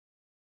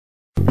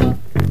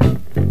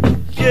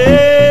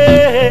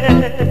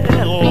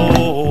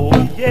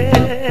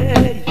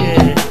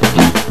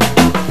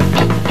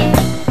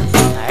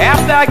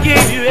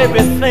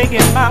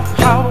everything in my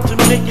power to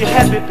make you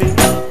happy, baby.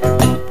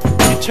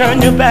 You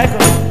turn your back on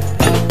me.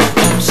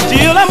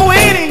 Still I'm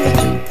waiting,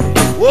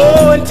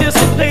 whoa,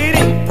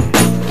 anticipating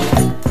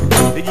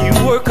that you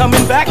were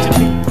coming back to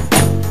me.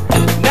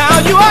 Now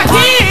you are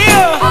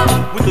here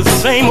with the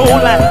same old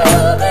line.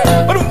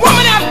 But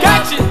woman, I've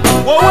got you,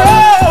 whoa,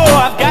 whoa,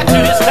 I've got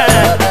you this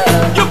time.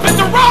 You picked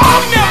the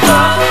wrong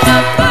number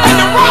in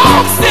the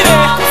wrong city.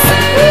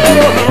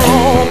 Oh, the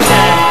wrong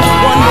time.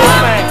 One more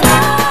thing.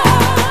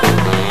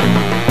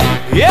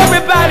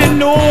 Everybody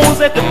knows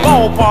at the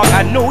ballpark,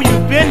 I know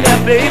you've been there,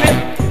 baby,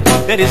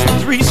 that it's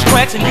 3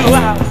 strikes and you're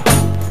out.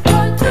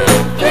 1, 2,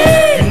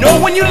 3. You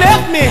know when you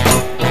left me,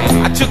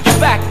 I took you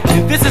back,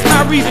 and this is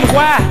my reason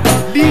why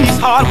Lee's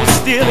heart was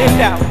still in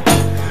doubt.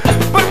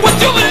 But would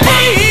you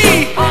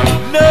believe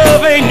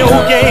love ain't no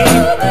game?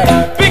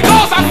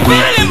 Because I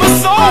feel it in my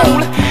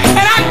soul,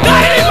 and I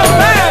got it in my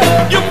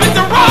mind. You picked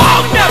the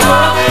wrong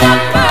number,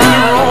 in the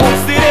wrong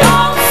city.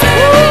 Oh,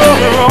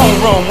 the wrong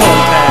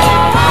one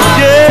time.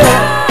 Yeah.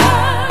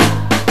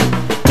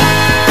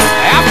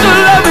 After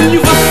loving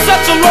you for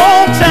such a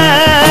long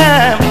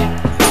time,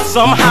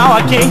 somehow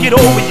I can't get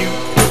over you.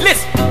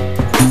 Listen.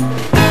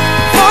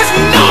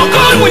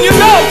 When you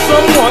love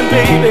someone,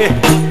 baby,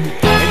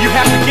 and you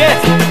have to guess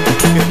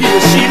if he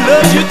or she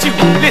loves you too.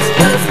 Listen,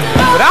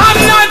 but I'm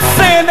not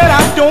saying that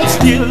I don't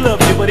still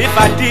love you, but if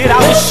I did, I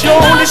would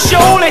surely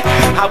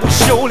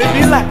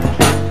be like.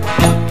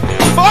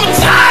 For I'm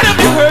tired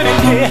of you hurting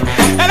me,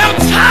 and I'm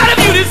tired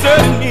of you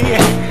deserting me,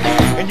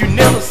 and you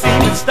never seem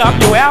to stop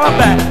your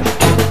alibi.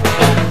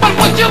 But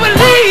would you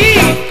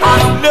believe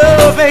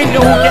love ain't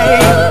no game?